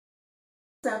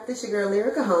What's up, this is your girl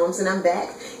Lyrica Holmes, and I'm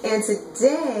back, and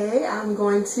today I'm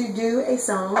going to do a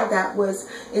song that was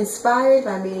inspired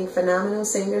by meeting phenomenal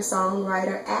singer,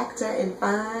 songwriter, actor, and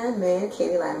fine man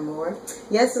Kenny Lattimore.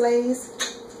 Yes, ladies,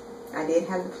 I did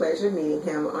have the pleasure of meeting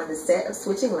him on the set of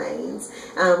Switching Lanes,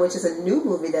 which is a new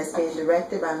movie that's being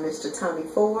directed by Mr. Tommy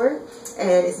Ford,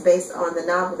 and it's based on the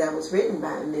novel that was written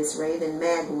by Miss Raven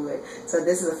Magwood. So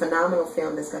this is a phenomenal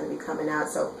film that's going to be coming out,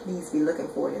 so please be looking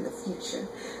for it in the future.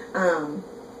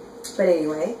 But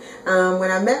anyway,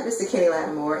 when I met Mr. Kenny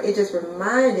Lattimore, it just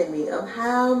reminded me of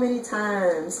how many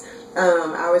times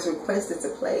I was requested to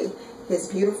play his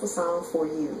beautiful song, For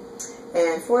You.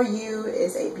 And For You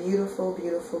is a beautiful,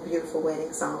 beautiful, beautiful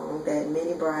wedding song that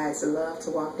many brides love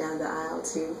to walk down the aisle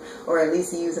to, or at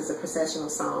least use as a processional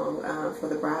song for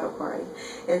the bridal party.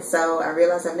 And so I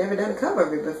realized I've never done a cover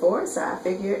of it before, so I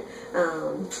figured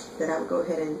that I would go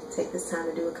ahead and take this time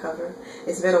to do a cover.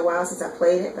 It's been a while since I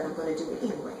played it, but I'm going to do it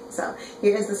anyway. So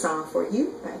here is the song For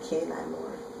You by Kenny Lattimore.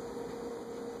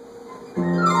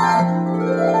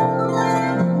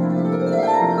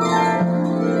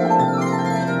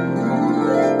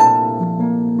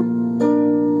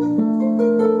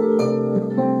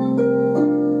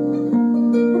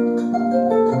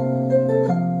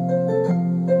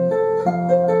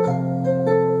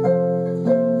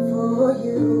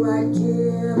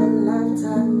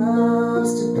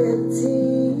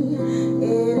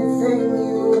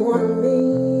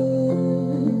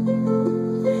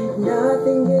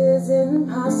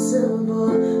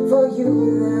 Impossible for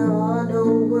you. There are no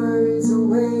words or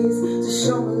ways to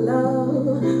show my love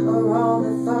or all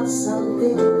the thoughts I'm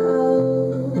thinking of.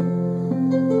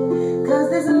 'Cause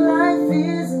this life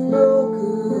is no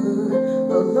good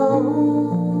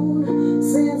alone.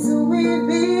 Since we've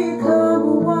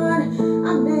become one,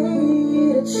 I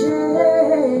made a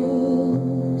change.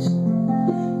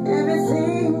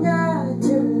 Everything I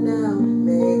do now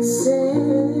makes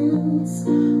sense.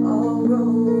 All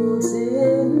roads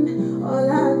in, all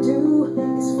I do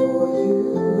is for you.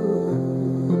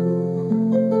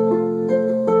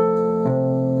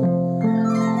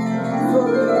 For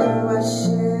you I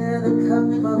share the cup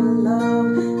of love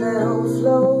that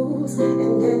overflows,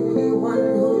 and anyone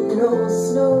who knows.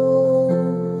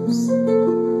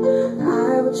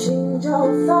 I would change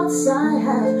all thoughts I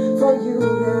have for you.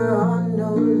 There are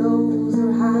no lows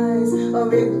or highs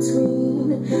or in between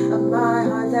of my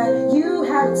heart that you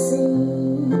haven't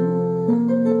seen.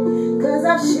 'Cause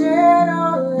I've shared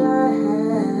all I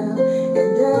have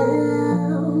and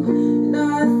am.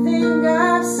 Nothing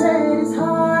I've said is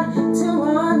hard to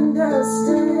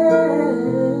understand.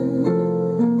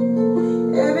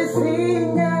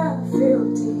 Everything I feel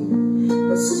deep,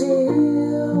 but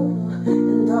still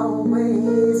and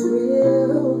always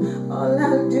will. All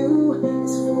I do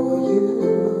is for you.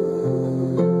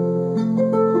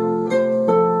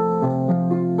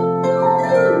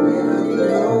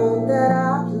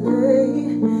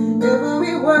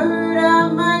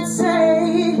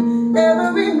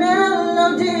 Every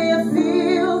melody I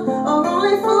feel, or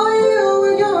only for you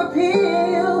and your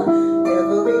appeal.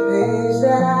 Every page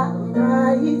that I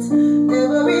write,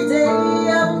 every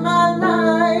day of my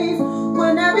life,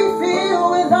 when I be filled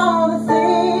with all the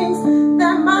things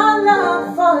that my love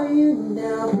for you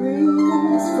now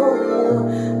brings. For you,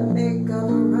 I make a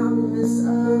promise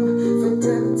of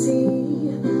fidelity,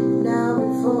 now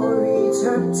and for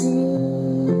eternity.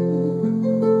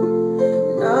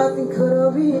 Nothing could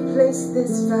replace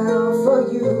this vow for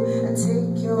you. I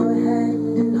take your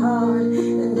hand and heart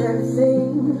and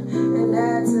everything and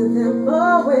add to them a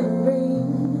wedding ring.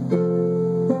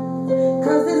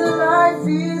 'Cause this life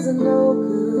is no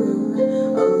good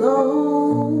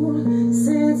alone.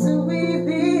 Since we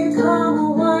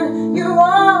become one, you're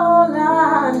all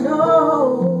I know.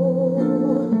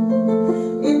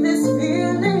 If this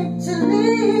feeling to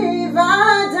leave, I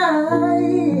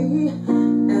die.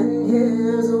 And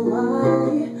here's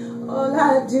why. All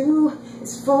I do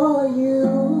is for you.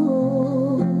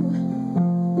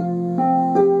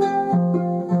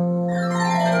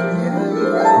 Every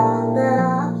role that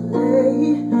I play,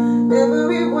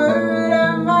 every word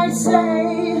I might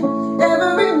say,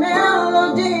 every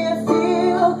melody I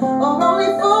feel, or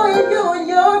only for you and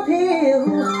your appeal.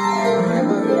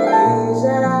 Every page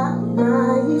that I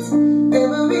write,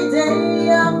 every day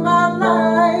of my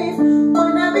life,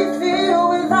 when I be filled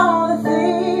with all the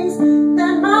things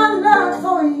that my love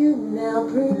for you now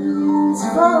brings.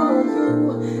 For you,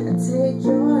 I take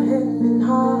your hand and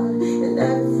heart and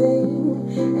everything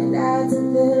and add to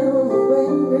them a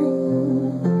wedding ring.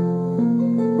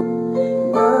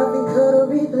 Nothing could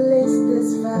replace this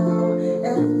vow.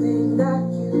 Everything that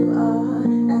you are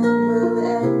and will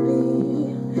ever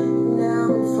be,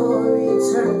 now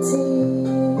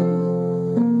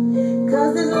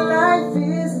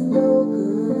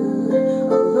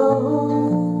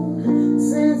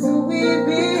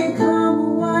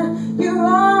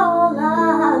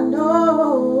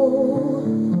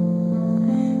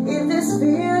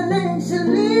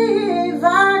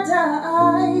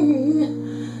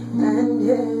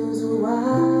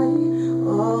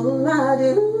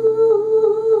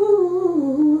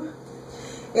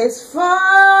It's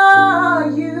for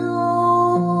you,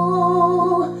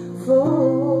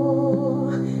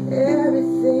 for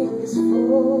everything is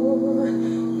for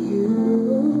you.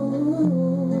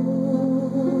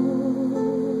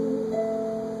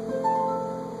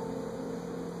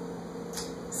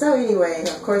 So anyway,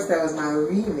 of course that was my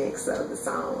remix of the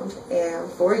song,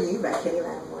 and For You by Kenny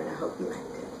Lattimore, and I hope you like it.